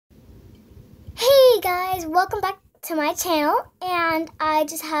Guys, welcome back to my channel, and I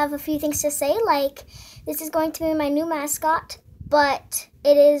just have a few things to say, like this is going to be my new mascot, but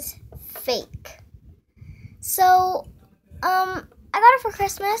it is fake. So, I got it for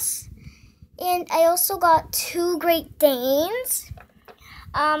Christmas, and I also got 2 Great Danes.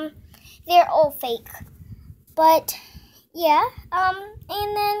 They're all fake, but yeah,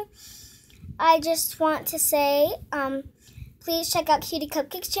 and then I just want to say, please check out Cutie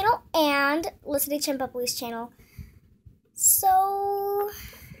Cupcake's channel and listen to Chimpuppy's channel. So,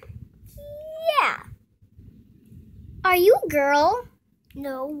 yeah. Are you a girl?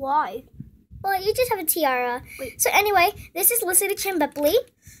 No, why? Well, you just have a tiara. Wait. So anyway, this is Lucy Chimpuppy.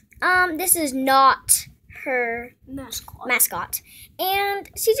 This is not her mascot.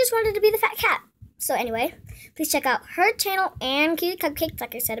 And she just wanted to be the fat cat. So anyway, please check out her channel and Cutie Cupcakes,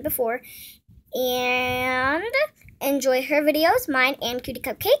 like I said it before. And enjoy her videos, mine and Cutie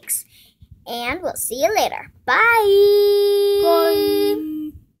Cupcakes. And we'll see you later. Bye! Bye!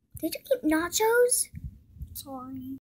 Did you eat nachos? Sorry.